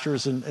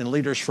pastors and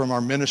leaders from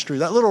our ministry.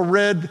 That little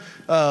red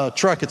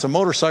truck, it's a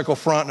motorcycle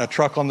front and a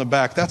truck on the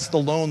back. That's the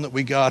loan that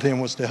we got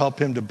him, was to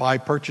help him to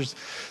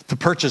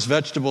purchase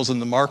vegetables in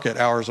the market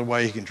hours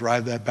away. He can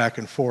drive that back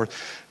and forth,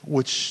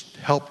 which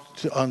helped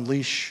to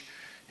unleash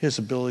his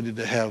ability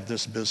to have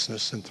this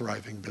business and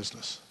thriving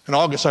business. In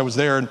August, I was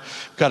there and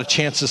got a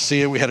chance to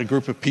see it. We had a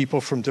group of people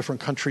from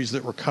different countries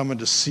that were coming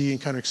to see and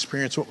kind of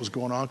experience what was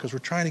going on, because we're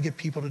trying to get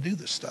people to do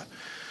this stuff.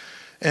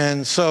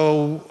 And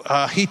so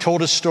he told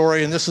his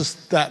story, and this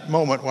is that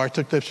moment where I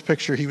took this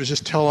picture. He was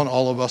just telling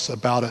all of us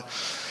about it.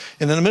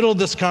 And in the middle of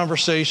this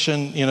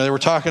conversation, they were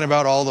talking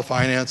about all the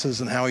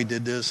finances and how he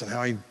did this and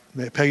how he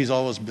pays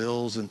all his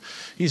bills, and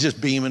he's just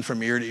beaming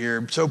from ear to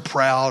ear, so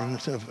proud. And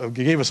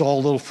he gave us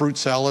all little fruit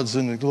salads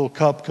in a little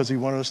cup because he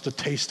wanted us to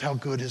taste how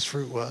good his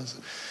fruit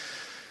was.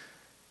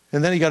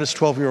 And then he got his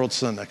 12-year-old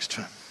son next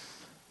to him.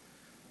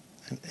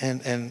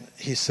 And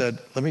he said,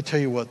 let me tell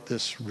you what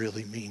this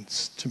really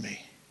means to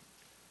me.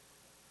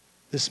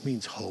 This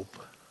means hope.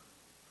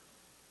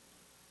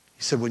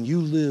 He said, when you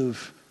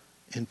live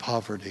in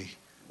poverty,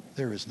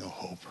 there is no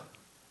hope.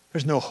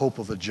 There's no hope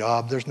of a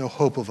job. There's no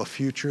hope of a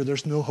future.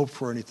 There's no hope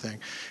for anything.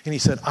 And he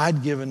said,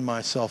 I'd given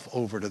myself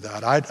over to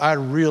that. I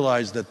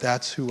realized that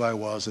that's who I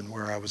was and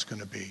where I was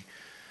going to be.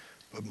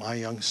 But my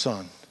young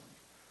son,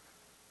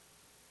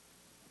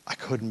 I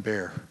couldn't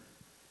bear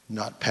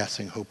not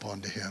passing hope on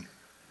to him.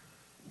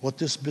 What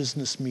this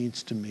business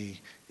means to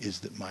me is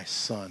that my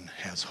son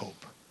has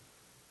hope.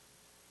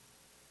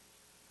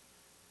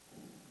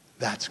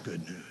 That's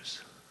good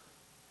news.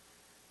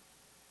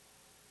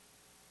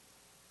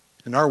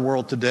 In our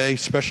world today,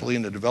 especially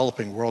in the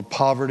developing world,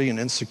 poverty and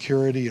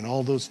insecurity and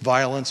all those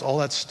violence, all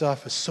that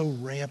stuff is so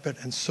rampant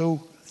and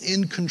so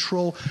in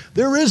control.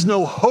 There is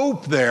no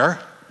hope there.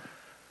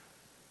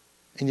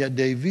 And yet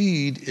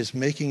David is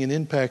making an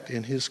impact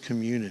in his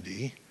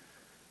community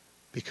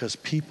because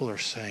people are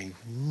saying,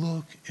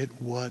 look at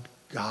what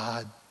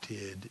God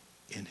did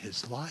in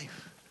his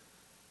life.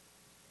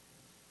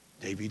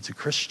 David's a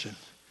Christian,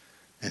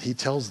 and he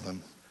tells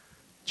them,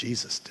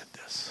 Jesus did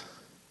this.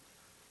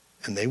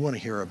 And they want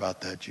to hear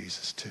about that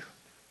Jesus too.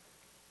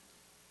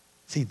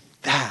 See,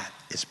 that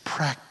is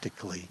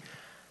practically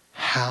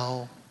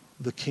how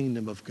the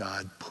kingdom of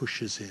God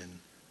pushes in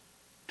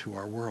to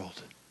our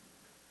world.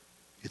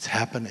 It's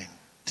happening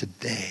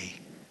today,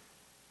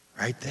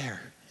 right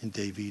there in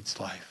David's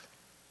life.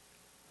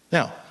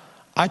 Now,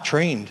 I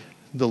trained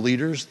the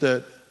leaders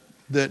that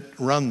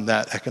run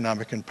that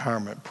economic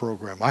empowerment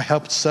program. I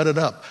helped set it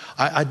up.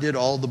 I did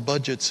all the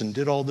budgets and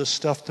did all this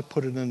stuff to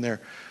put it in there.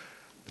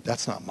 But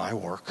that's not my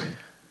work.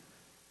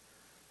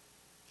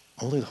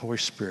 Only the Holy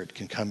Spirit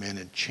can come in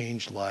and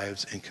change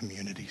lives and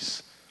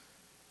communities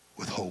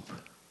with hope.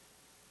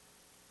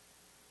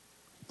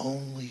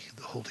 Only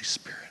the Holy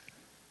Spirit.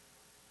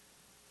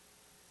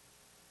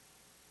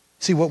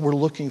 See, what we're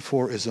looking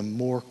for is a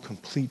more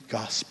complete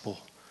gospel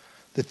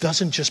that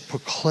doesn't just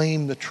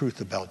proclaim the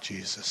truth about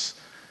Jesus,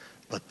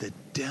 but that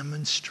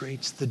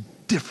demonstrates the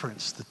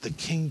difference that the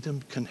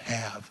kingdom can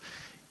have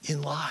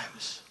in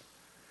lives.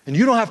 And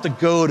you don't have to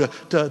go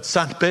to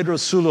San Pedro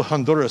Sula,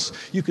 Honduras.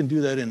 You can do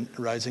that in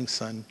Rising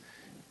Sun,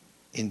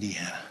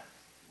 Indiana.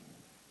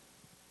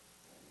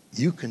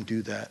 You can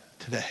do that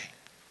today.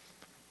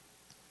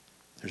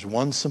 There's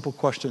one simple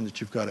question that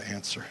you've got to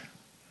answer.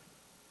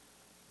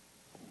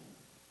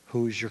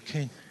 Who is your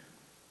king?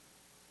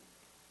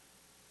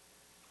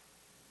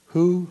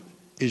 Who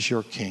is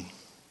your king?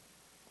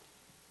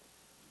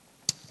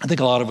 I think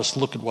a lot of us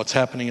look at what's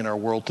happening in our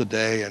world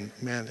today and,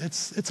 man,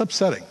 it's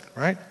upsetting,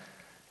 right?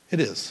 It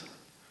is.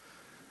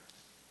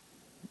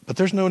 But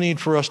there's no need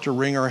for us to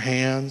wring our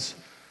hands.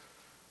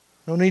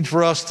 No need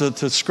for us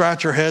to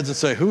scratch our heads and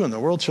say, who in the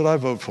world should I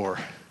vote for?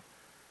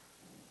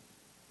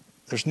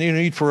 There's no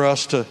need for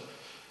us to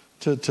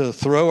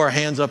throw our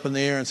hands up in the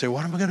air and say,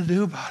 what am I going to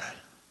do about it?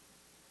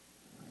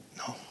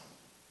 No.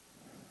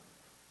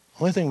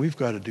 The only thing we've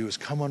got to do is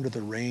come under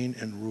the reign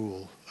and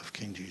rule of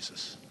King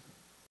Jesus.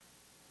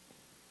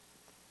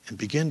 And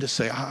begin to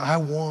say, I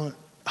want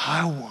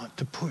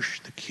to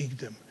push the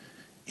kingdom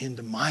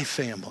into my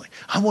family.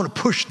 I want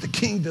to push the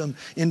kingdom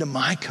into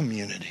my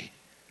community.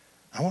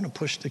 I want to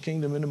push the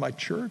kingdom into my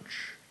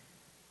church.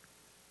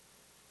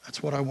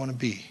 That's what I want to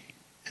be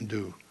and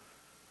do.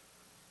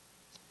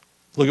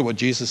 Look at what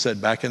Jesus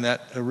said back in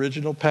that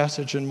original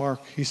passage in Mark.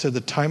 He said, the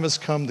time has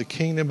come, the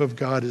kingdom of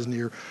God is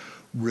near.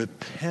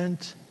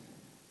 Repent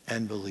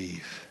and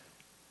believe.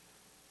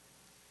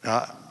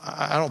 Now,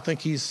 I don't think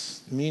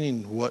he's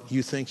meaning what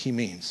you think he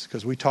means,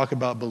 because we talk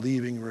about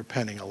believing and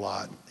repenting a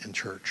lot in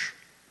church.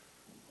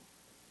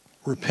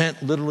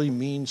 Repent literally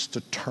means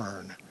to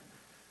turn.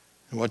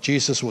 And what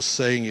Jesus was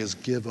saying is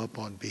give up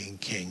on being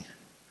king.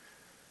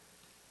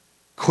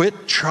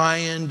 Quit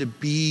trying to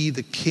be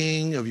the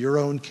king of your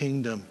own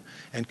kingdom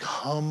and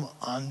come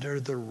under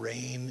the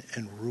reign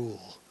and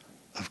rule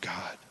of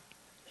God.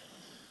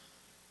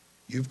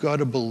 You've got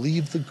to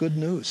believe the good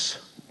news.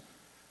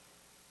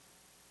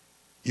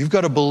 You've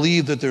got to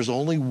believe that there's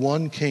only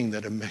one king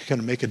that is going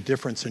to make a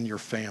difference in your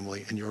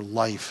family, in your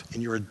life, in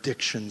your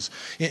addictions,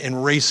 in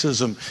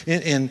racism,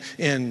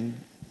 in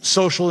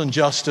social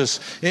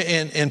injustice,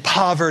 in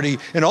poverty,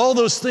 and all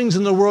those things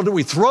in the world that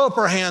we throw up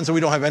our hands and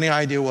we don't have any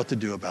idea what to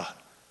do about.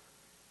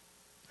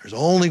 There's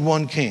only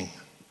one king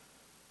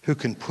who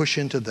can push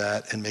into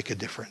that and make a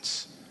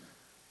difference.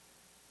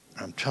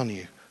 And I'm telling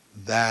you,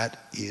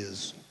 that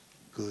is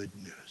good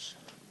news.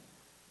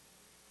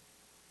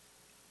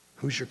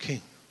 Who's your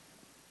king?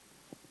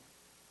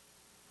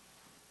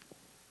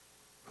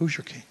 Who's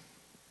your king?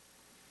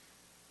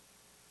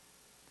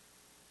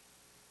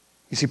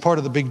 You see, part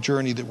of the big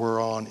journey that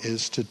we're on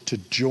is to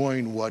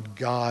join what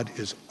God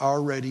is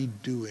already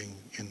doing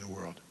in the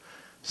world.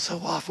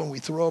 So often we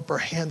throw up our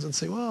hands and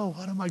say, well,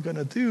 what am I going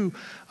to do?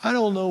 I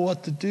don't know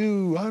what to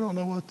do. I don't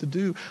know what to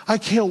do. I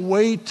can't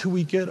wait till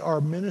we get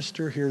our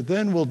minister here.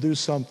 Then we'll do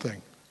something.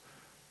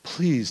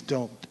 Please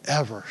don't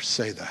ever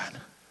say that.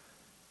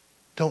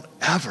 Don't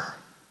ever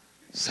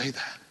say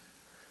that.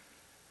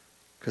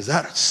 Because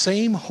that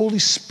same Holy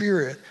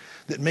Spirit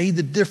that made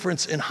the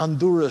difference in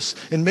Honduras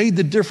and made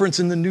the difference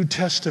in the New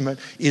Testament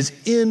is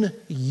in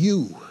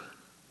you.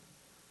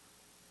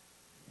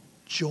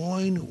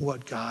 Join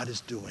what God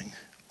is doing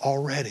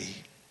already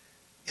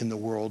in the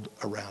world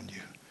around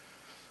you.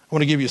 I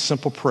want to give you a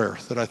simple prayer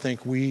that I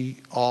think we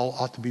all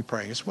ought to be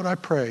praying. It's what I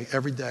pray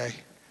every day.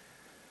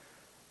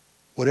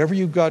 Whatever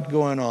you've got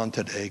going on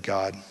today,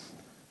 God,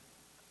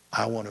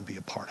 I want to be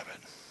a part of it.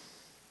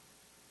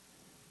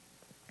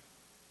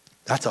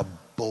 That's a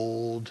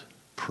bold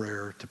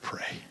prayer to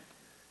pray.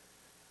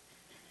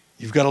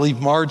 You've got to leave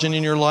margin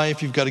in your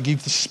life. You've got to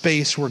give the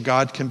space where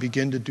God can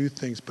begin to do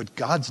things. But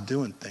God's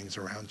doing things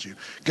around you.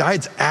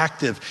 God's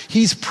active.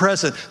 He's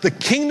present. The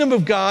kingdom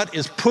of God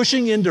is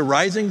pushing into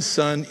Rising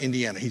Sun,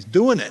 Indiana. He's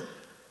doing it.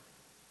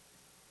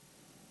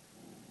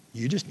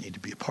 You just need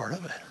to be a part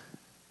of it.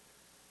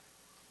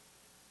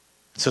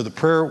 So the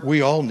prayer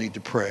we all need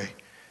to pray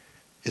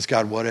is,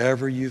 God,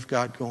 whatever you've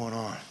got going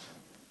on,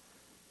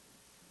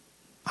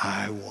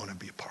 I want to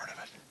be a part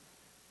of it.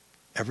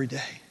 Every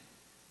day.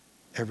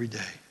 Every day.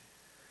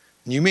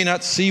 And you may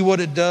not see what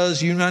it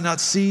does. You might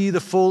not see the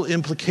full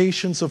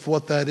implications of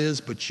what that is,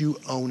 but you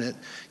own it.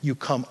 You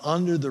come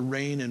under the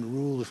reign and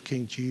rule of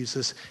King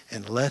Jesus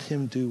and let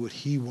him do what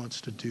he wants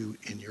to do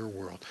in your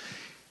world.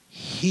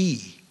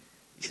 He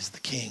is the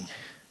king.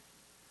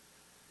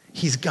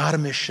 He's got a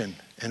mission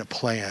and a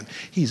plan.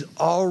 He's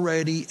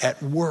already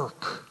at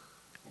work.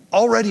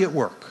 Already at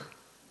work.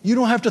 You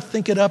don't have to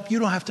think it up. You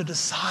don't have to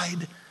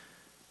decide.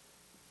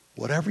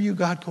 Whatever you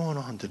got going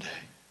on today,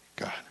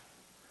 God,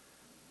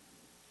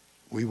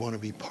 we want to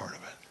be part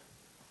of it.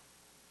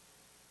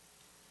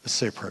 Let's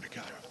say a prayer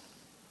together.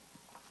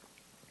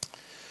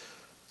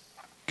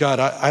 God,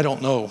 I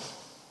don't know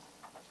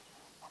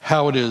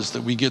how it is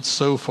that we get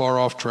so far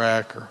off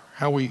track or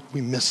how we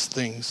miss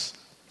things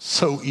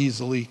so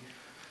easily.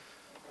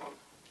 It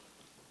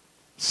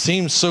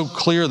seems so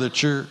clear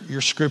that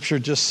your scripture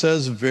just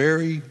says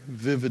very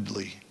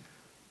vividly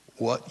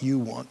what you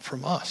want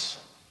from us.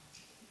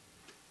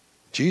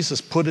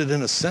 Jesus put it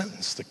in a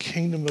sentence. The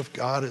kingdom of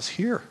God is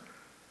here.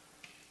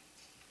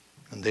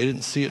 And they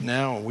didn't see it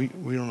now, and we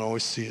don't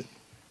always see it.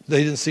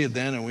 They didn't see it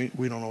then, and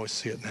we don't always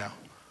see it now.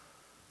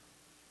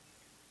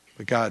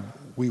 But God,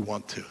 we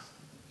want to.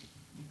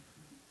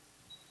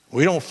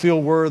 We don't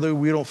feel worthy.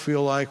 We don't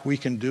feel like we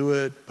can do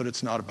it, but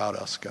it's not about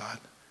us, God.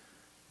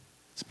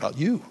 It's about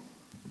you.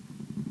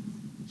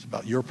 It's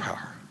about your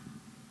power.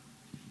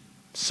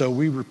 So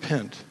we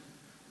repent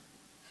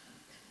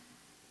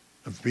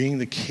of being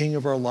the king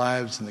of our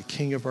lives and the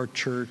king of our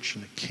church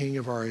and the king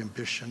of our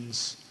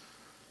ambitions.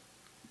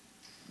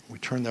 We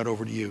turn that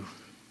over to you.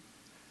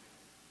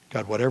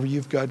 God, whatever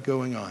you've got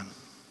going on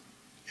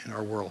in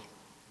our world,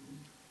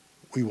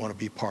 we want to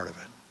be part of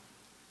it.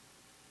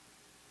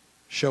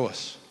 Show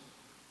us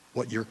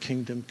what your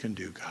kingdom can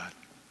do, God.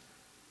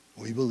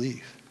 We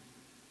believe.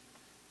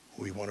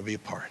 We want to be a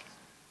part. In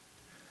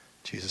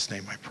Jesus'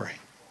 name I pray.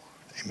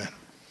 Amen.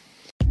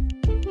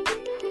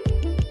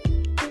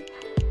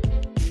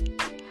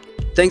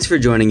 Thanks for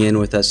joining in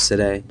with us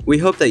today. We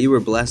hope that you were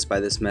blessed by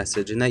this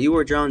message and that you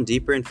were drawn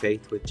deeper in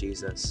faith with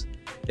Jesus.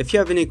 If you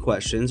have any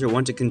questions or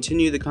want to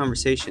continue the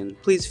conversation,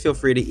 please feel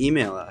free to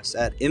email us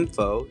at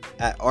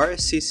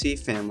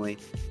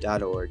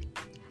info@rsccfamily.org.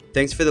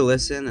 Thanks for the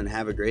listen and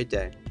have a great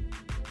day.